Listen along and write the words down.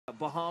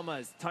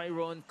Bahamas.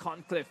 Tyrone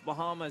Concliffe,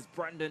 Bahamas.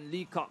 Brandon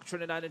Leacock,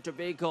 Trinidad and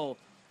Tobago.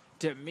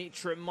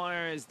 Dimitri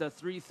Myers, the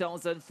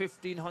 3,000,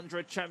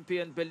 1,500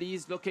 champion,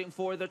 Belize, looking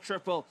for the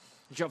triple.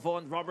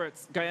 Javon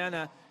Roberts,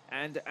 Guyana,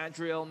 and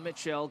Adriel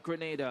Mitchell,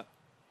 Grenada.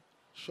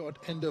 Short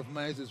end of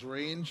Myers'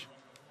 range.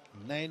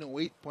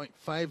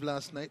 908.5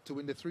 last night to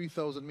win the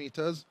 3,000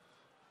 meters.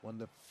 Won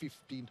the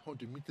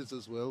 1,500 meters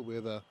as well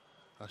with a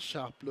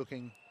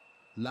sharp-looking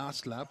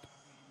last lap.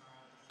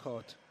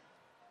 Caught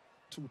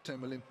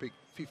two-time Olympic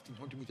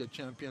 1,500-meter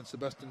champion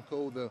Sebastian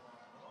Coe, the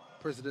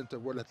president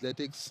of World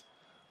Athletics,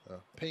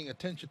 paying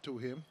attention to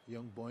him.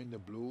 Young boy in the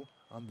blue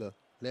on the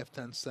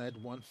left-hand side,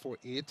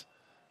 148.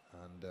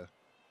 And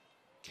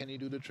can he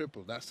do the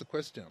triple? That's the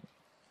question.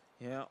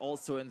 Yeah,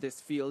 also in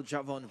this field,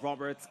 Javon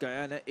Roberts,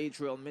 Guyana,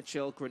 Adriel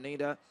Mitchell,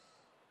 Grenada,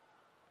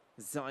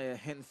 Zaya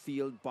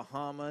Henfield,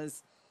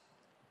 Bahamas,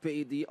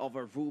 Beatty of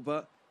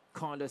Aruba,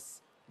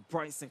 Carlos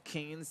Bryson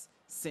Keynes,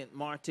 St.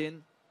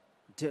 Martin,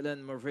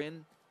 Dylan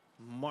Marin,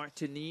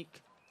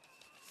 Martinique.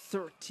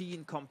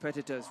 13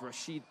 competitors.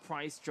 Rashid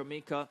Price,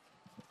 Jamaica.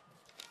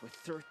 With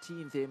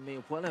 13, they may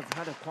well have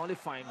had a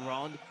qualifying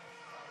round,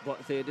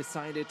 but they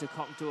decided to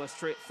come to a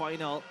straight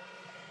final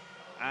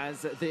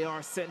as they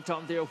are sent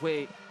on their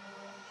way.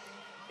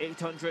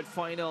 800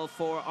 final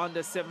for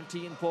under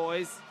 17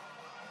 boys.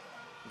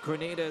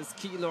 Grenada's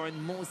Keylor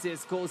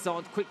Moses goes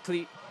out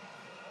quickly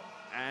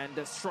and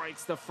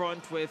strikes the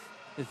front with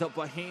the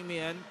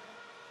Bahamian.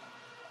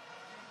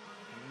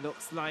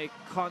 Looks like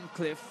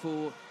Concliffe,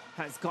 who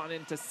has gone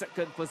into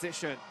second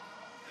position.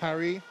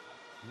 Harry,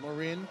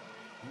 Marin,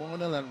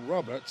 Monel and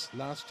Roberts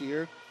last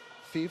year,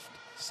 5th,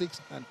 6th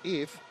and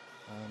 8th.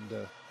 And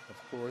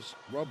of course,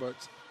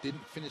 Roberts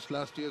didn't finish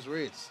last year's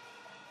race.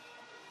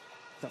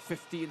 The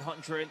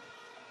 1,500,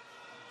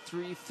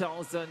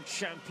 3,000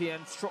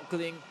 champion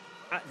struggling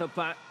at the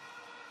back.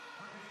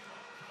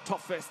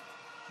 Toughest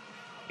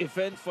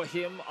event for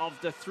him of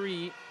the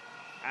three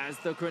as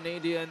the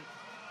Grenadian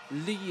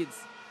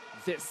leads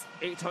this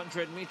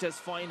 800 meters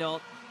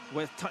final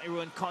with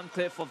Tyrone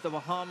Concliffe of the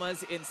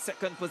Bahamas in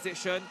second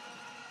position.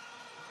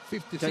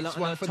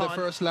 56-1 for the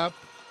first lap.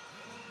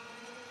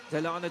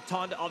 Delana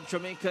Todd of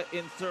Jamaica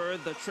in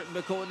third. The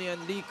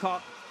Trinbagonian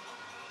Leacock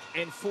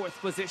in fourth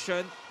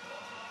position,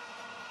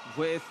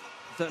 with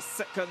the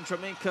second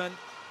Jamaican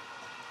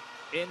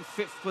in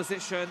fifth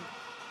position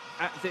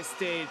at this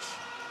stage.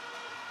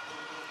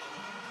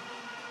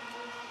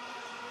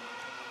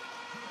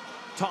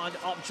 Todd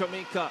of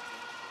Jamaica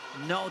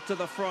now to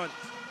the front.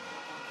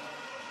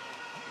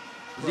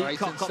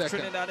 Leacock of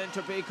Trinidad and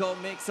Tobago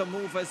makes a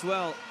move as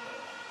well.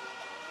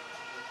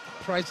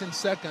 Price in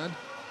second.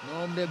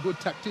 Normally a good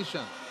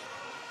tactician.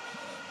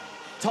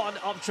 Todd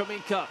of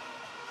Jamaica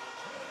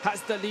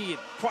has the lead.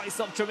 Price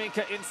of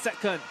Jamaica in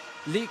second.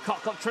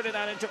 Leacock of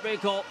Trinidad and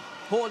Tobago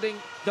holding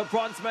the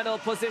bronze medal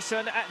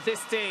position at this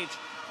stage.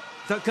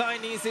 The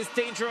Guyanese is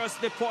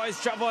dangerously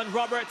poised. Javon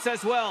Roberts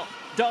as well.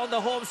 Down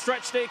the home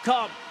stretch they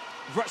come.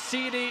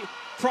 Rashidi,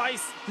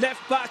 Price,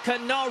 left back,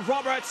 and now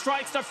Roberts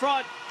strikes the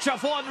front.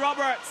 Javon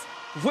Roberts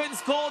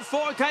wins gold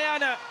for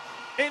Guyana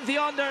in the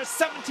under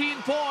 17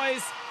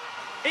 boys.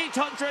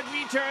 800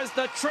 meters,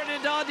 the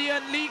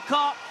Trinidadian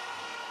Leacock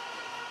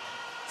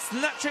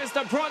snatches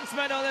the bronze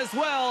medal as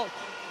well.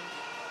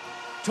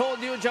 Told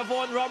you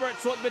Javon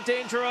Roberts would be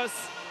dangerous.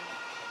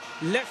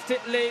 Left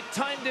it late,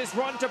 timed his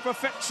run to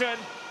perfection,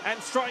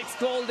 and strikes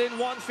gold in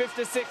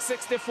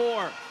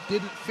 1:56.64.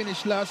 Didn't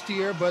finish last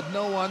year, but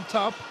now on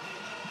top.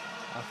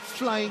 A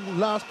flying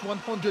last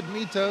 100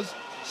 meters,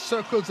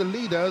 circles the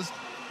leaders,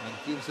 and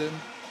gives him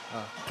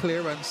a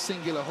clear and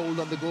singular hold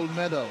on the gold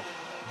medal.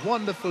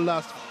 Wonderful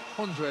last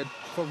 100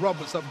 for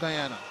Roberts of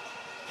Guyana.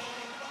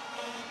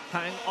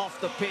 Hang off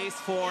the pace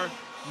for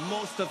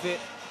most of it.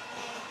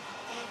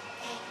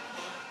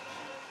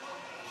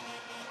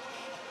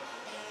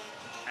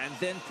 And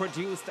then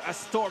produced a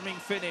storming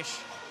finish.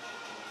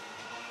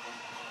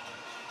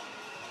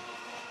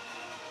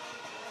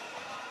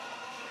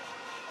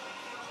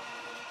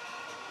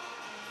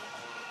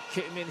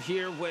 Came in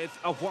here with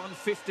a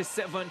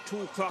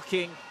 1:57.2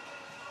 clocking.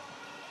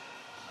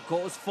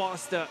 Goes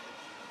faster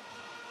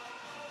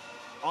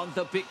on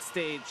the big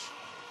stage.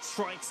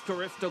 Strikes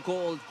CARIFTA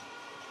gold.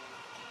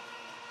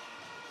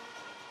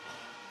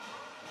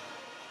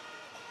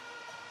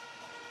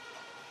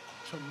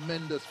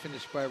 Tremendous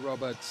finish by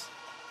Roberts.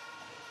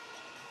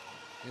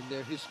 In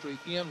their history,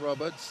 Ian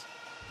Roberts,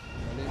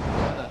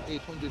 Olympian at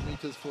 800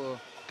 meters for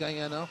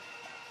Guyana.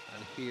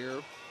 And here,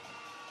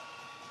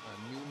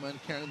 a new man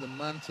carrying the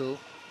mantle,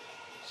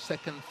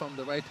 second from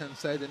the right-hand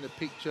side in the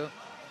picture,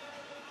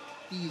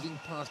 easing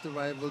past the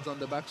rivals on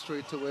the back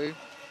straightaway.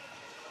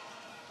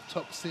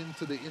 Tucks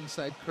into the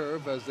inside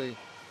curve as they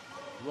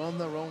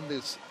run around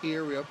this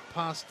area,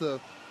 past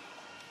the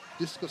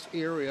discus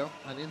area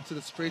and into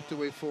the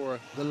straightaway for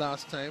the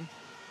last time.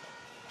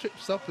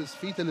 Trips up his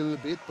feet a little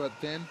bit, but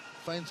then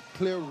finds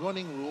clear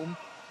running room,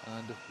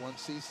 and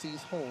once he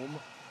sees home,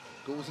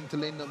 goes into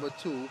lane number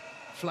 2,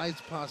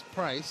 flies past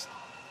Price,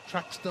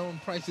 tracks down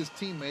Price's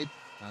teammate,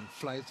 and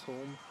flies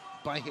home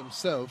by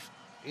himself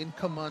in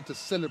command to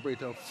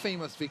celebrate a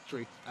famous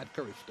victory at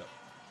CARIFTA.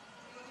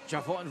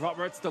 Javon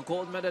Roberts, the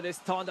gold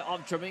medalist, Tonda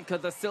of Jamaica,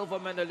 the silver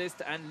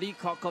medalist, and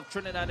Leacock of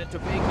Trinidad and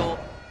Tobago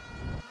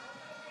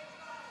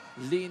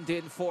leaned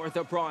in for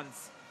the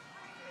bronze.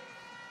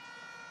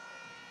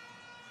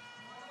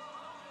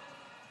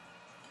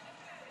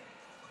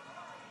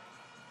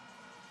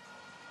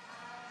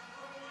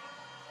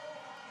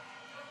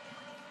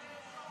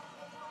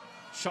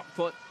 Shot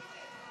put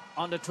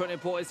on the 20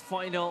 boys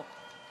final.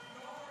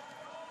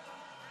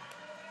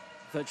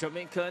 The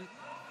Jamaican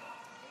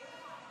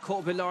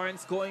Kobe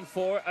Lawrence going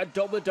for a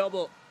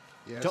double-double.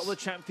 Yes. Double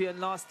champion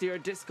last year,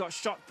 discus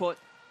shot put,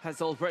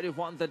 has already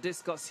won the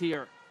discus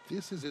here.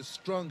 This is his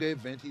stronger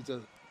event. He's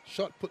a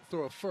shot put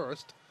thrower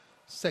first,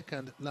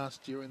 second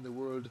last year in the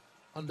World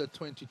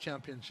Under-20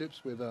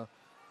 Championships with a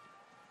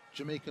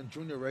Jamaican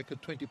junior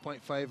record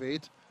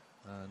 20.58,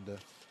 and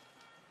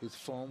his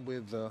form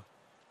with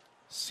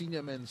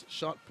senior men's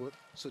shot put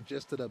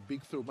suggested a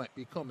big throw might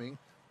be coming.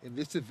 In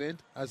this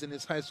event, as in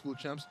his high school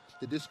champs,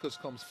 the discus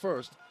comes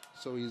first,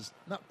 so he's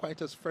not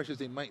quite as fresh as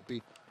he might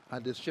be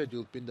had the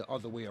schedule been the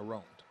other way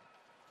around.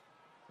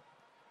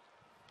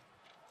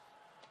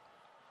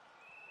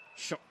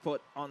 Shot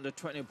put on the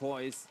 20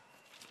 boys.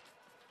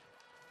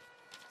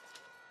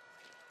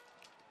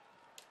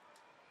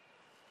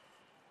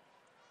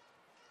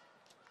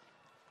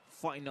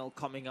 Final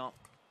coming up.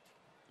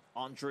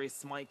 Andre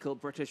Smichael,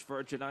 British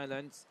Virgin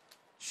Islands.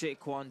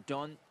 Shaquan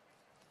Dunn,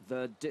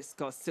 the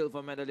discus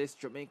silver medalist,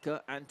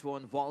 Jamaica.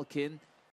 Antoine Walkin,